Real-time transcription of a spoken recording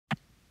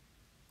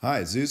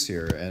Hi, Zeus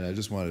here, and I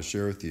just wanted to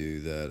share with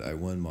you that I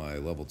won my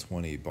level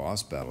 20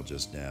 boss battle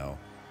just now,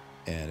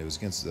 and it was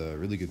against a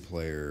really good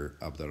player,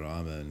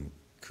 Abdurrahman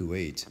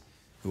Kuwait,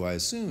 who I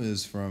assume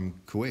is from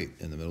Kuwait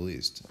in the Middle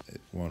East, a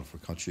wonderful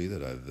country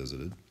that I've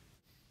visited.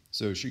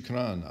 So,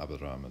 Shukran,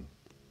 Abdurrahman.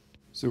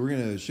 So we're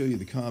going to show you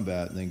the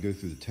combat and then go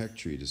through the tech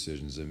tree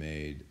decisions I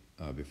made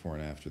before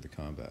and after the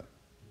combat.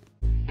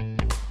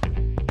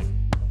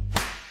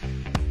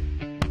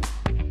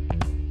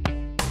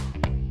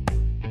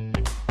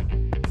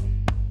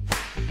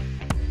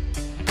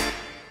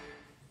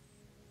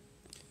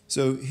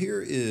 So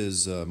here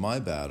is my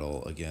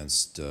battle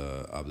against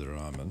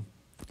Abdurrahman.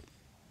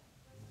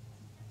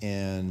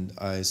 And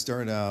I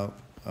start out,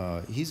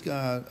 he's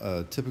got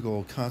a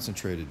typical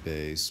concentrated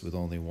base with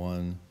only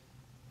one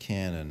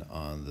cannon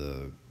on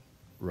the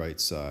right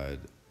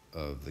side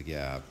of the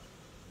gap.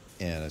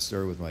 And I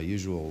started with my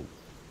usual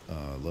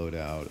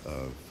loadout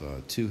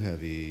of 2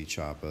 heavy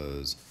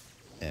choppas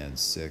and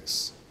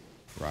 6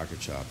 rocket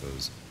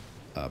choppas.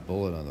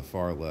 Bullet on the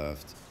far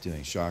left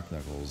doing shock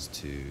knuckles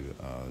to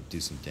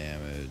do some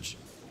damage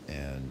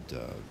and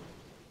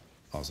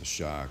also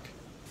shock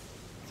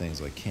things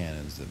like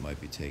cannons that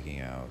might be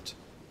taking out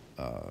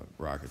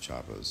rocket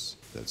choppas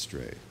that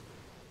stray.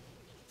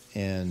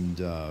 And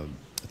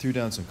threw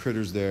down some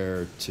critters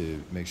there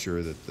to make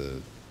sure that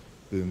the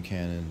boom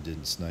cannon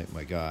didn't snipe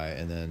my guy.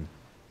 And then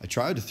I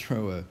tried to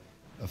throw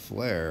a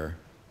flare,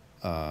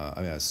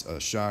 a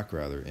shock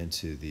rather,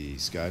 into the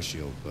sky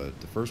shield,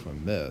 but the first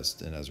one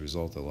missed, and as a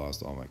result I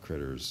lost all my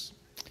critters.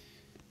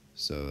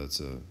 So that's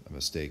a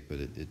mistake, but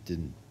it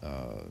didn't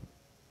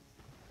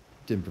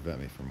prevent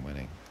me from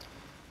winning.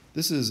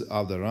 This is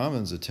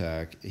Abdurrahman's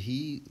attack.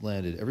 He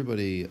landed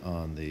everybody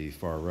on the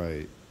far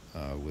right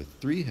with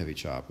 3 heavy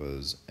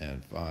choppas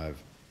and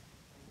 5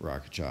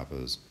 rocket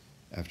choppas.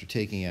 After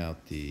taking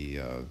out the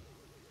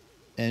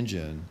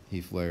engine,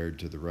 he flared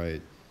to the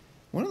right.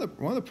 One of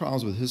the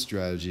problems with his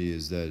strategy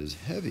is that his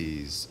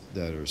heavies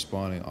that are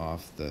spawning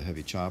off the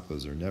heavy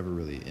choppas are never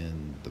really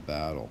in the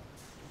battle.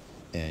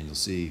 And you'll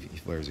see he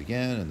flares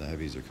again, and the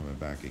heavies are coming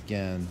back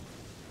again.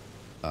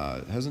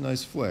 It has a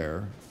nice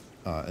flare,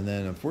 and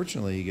then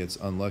unfortunately he gets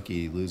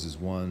unlucky, loses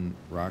 1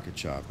 rocket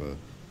choppa.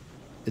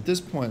 At this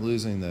point,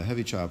 losing the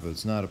heavy choppa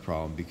is not a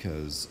problem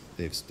because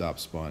they've stopped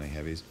spawning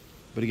heavies.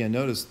 But again,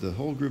 notice the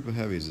whole group of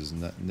heavies is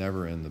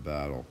never in the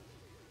battle.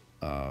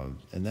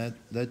 And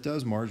that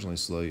does marginally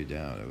slow you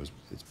down.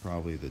 It's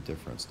probably the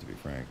difference, to be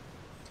frank.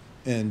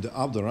 And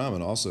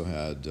Abdurrahman also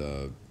had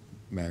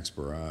max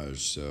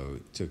barrage, so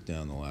took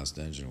down the last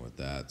engine with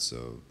that.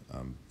 So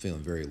I'm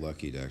feeling very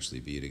lucky to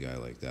actually beat a guy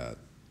like that.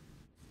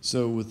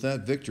 So with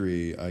that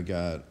victory, I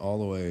got all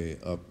the way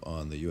up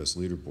on the US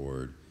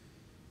leaderboard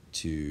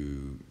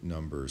to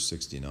number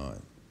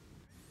 69.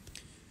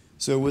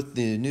 So with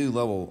the new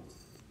level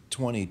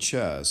 20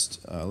 chest,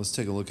 let's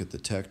take a look at the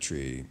tech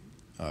tree.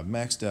 I've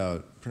maxed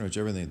out pretty much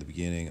everything at the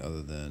beginning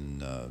other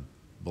than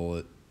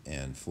bullet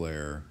and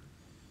flare.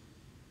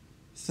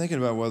 Thinking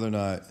about whether or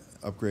not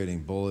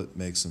upgrading bullet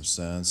makes some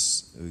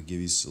sense. It would give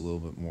you a little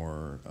bit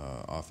more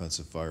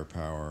offensive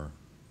firepower.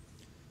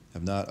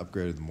 Have not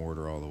upgraded the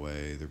mortar all the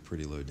way. They're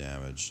pretty low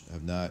damage.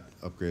 Have not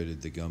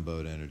upgraded the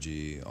gunboat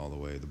energy all the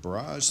way. The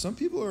barrage, some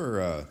people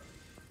are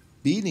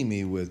beating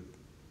me with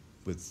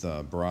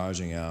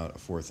barraging out a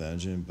 4th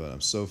engine, but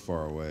I'm so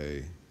far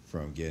away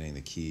from getting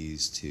the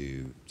keys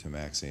to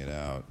maxing it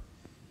out.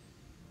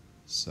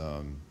 So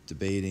I'm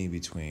debating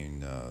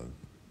between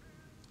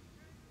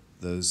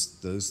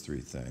those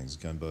 3 things: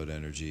 gunboat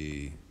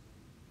energy,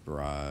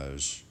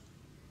 barrage,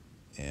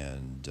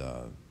 and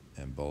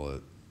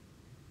bullet.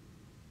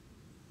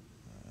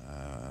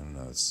 I don't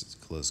know. It's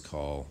a close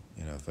call.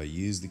 You know, if I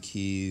use the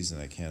keys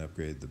and I can't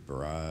upgrade the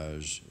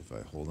barrage, if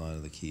I hold on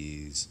to the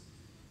keys,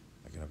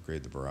 I can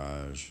upgrade the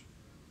barrage.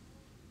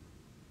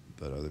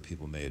 But other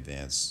people may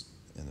advance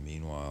in the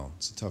meanwhile.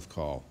 It's a tough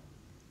call.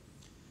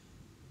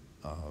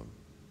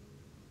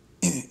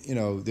 You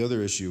know, the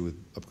other issue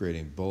with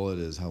upgrading bullet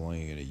is how long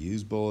you're going to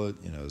use bullet.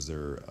 You know, is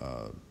there,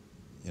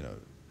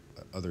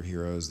 other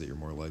heroes that you're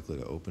more likely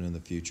to open in the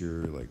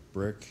future, like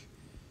Brick?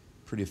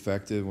 Pretty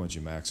effective once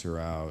you max her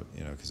out,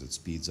 you know, because it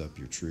speeds up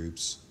your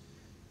troops.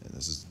 And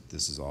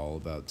this is all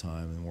about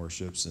time in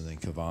warships. And then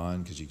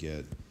Kavan, because you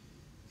get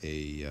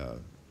a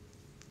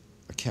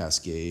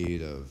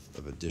cascade of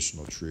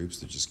additional troops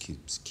that just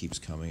keeps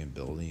coming and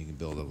building. You can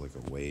build up like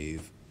a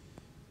wave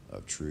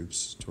of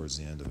troops towards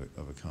the end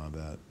of a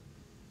combat.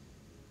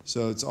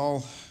 So it's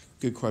all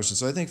good questions.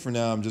 So I think for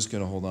now I'm just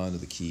going to hold on to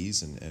the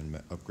keys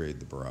and upgrade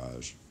the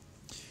barrage.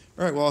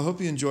 All right, well, I hope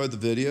you enjoyed the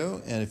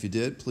video, and if you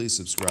did, please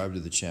subscribe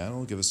to the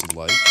channel, give us a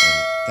like,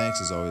 and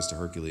thanks as always to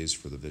Hercules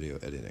for the video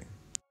editing.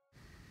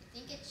 I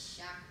think it's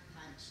shock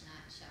punch,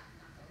 not shock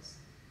knuckles.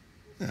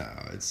 No,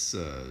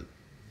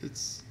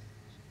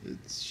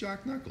 it's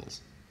shock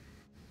knuckles.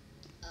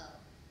 Oh.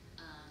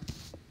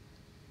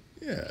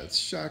 Yeah, it's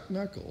shock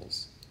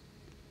knuckles.